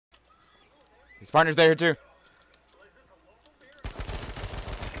His partner's there too.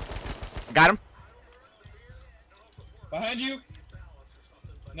 Got him. Behind you.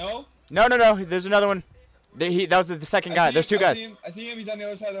 No. No. There's another one. That was the second guy. There's two guys. I see him. He's on the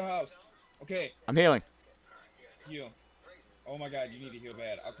other side of the house. Okay. I'm healing. Heal. Oh my God, you need to heal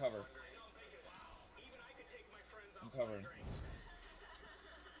bad. I'll cover. I'm covering.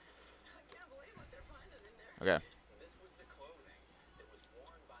 Okay.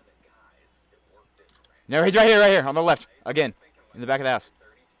 No, he's right here, on the left. Again, in the back of the house.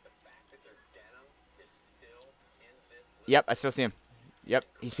 Yep, I still see him. Yep,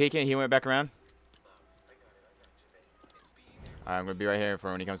 he's peeking. He went back around. Alright, I'm going to be right here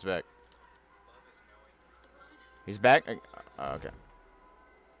for when he comes back. He's back? Oh, okay.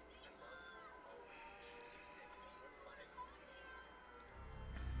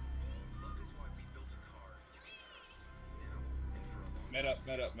 Met up.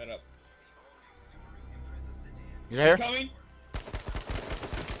 He's right here? Coming.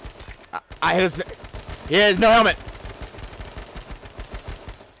 I hit his... He has no helmet.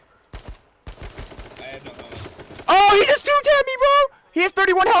 I have no helmet. Oh, he just two-tabbed me, bro! He has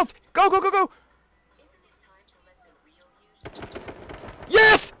 31 health! Go!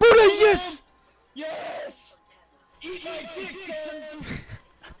 Yes! Buddha, yes! Yes! Eat my dick, son!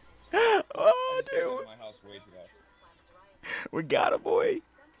 Oh, dude. My house way too loud. We got him, boy.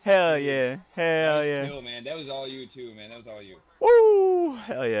 Hell yeah. Hell yeah. Kill, man. That was all you, too, man. That was all you. Woo!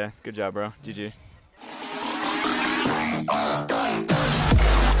 Hell yeah. Good job, bro. GG.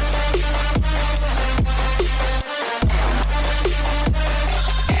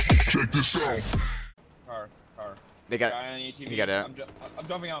 Check this out. Car. They got... Guy on the ATV. He got out. I'm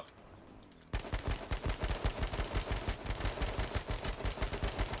jumping out.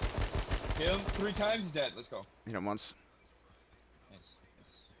 Hit him 3 times, he's dead. Let's go. Hit him once.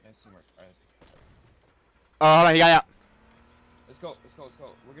 Nice teamwork. Alright. Oh, hold on. He got out. Let's go.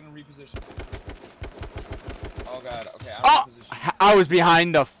 We're gonna reposition. Oh god. Okay, I'm in position. I was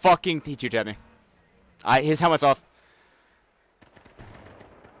behind the fucking... He two-tabbed me. His helmet's off.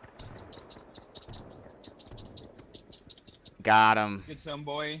 Got him. Get some,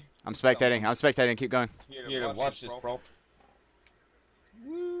 boy. I'm spectating. Keep going. Here, watch this, bro.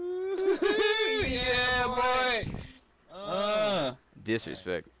 Woo! Yeah, boy.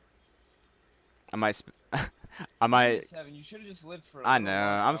 Disrespect. I might. 7. You should have just lived for. I know.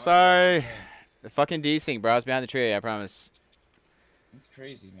 I'm sorry. The fucking desync, bro. I was behind the tree. I promise. It's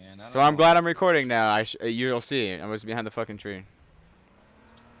crazy, man. So I'm glad I'm recording now. You'll see. I was behind the fucking tree.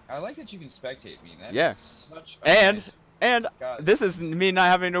 I like that you can spectate me. That Yeah. is such And God. this is me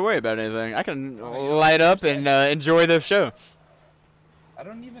not having to worry about anything. I can light up and enjoy the show. I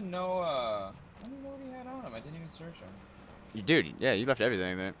don't even know. I don't even know what he had on him. I didn't even search him. Dude, yeah, you left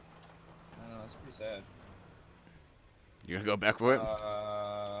everything there. I don't know. It's pretty sad. You gonna go back for it?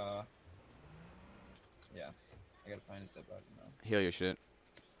 Yeah. I gotta find his dead body now. Heal your shit.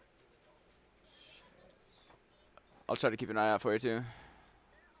 I'll try to keep an eye out for you too.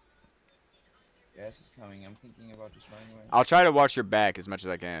 Gas is coming. I'm thinking about just running away. I'll try to watch your back as much as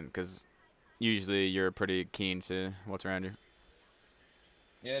I can, because usually you're pretty keen to what's around you.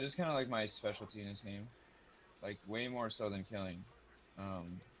 Yeah, it is kind of like my specialty in this game. Like, way more so than killing.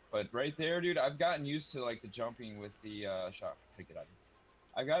 But right there, dude, I've gotten used to, like, the jumping with the, Take it out.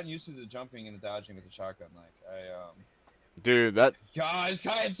 I've gotten used to the jumping and the dodging with the shotgun. Like, Dude, that... God, this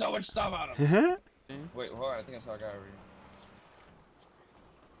guy had so much stuff on him! Wait, hold on. I think I saw a guy over here.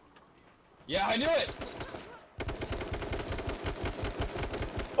 Yeah, I knew it!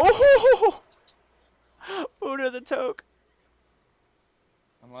 Oh! Buddah-Toke.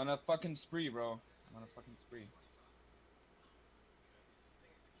 I'm on a fucking spree, bro. I'm on a fucking spree.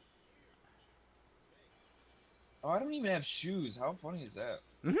 Oh, I don't even have shoes. How funny is that?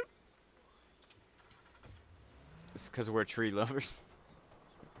 It's because we're tree lovers.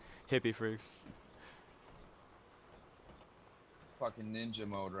 Hippie freaks. Fucking ninja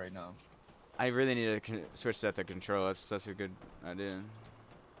mode right now. I really need to switch that to control. That's such a good idea.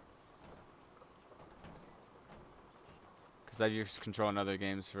 Because I've used control in other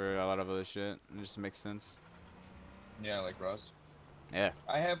games for a lot of other shit. It just makes sense. Yeah, like Rust. Yeah.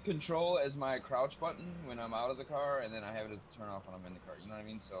 I have control as my crouch button when I'm out of the car, and then I have it as the turn off when I'm in the car. You know what I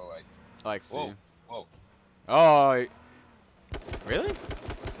mean? So, like... Like, see. Whoa. Whoa. Oh, really?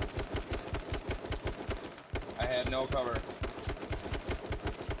 I had no cover.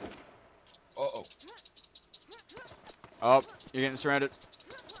 Uh-oh. Oh, you're getting surrounded.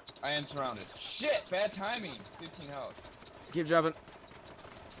 I am surrounded. Shit! Bad timing! 15 health. Keep jumping.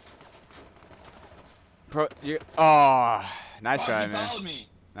 Oh, nice try, He man. followed me.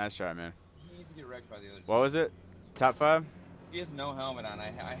 Nice try, man. He needs to get wrecked by the other What team. was it? Top 5? He has no helmet on.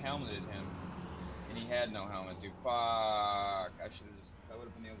 I helmeted him, and he had no helmet, dude. Fuck. I would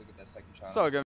have been able to get that second shot. It's all good.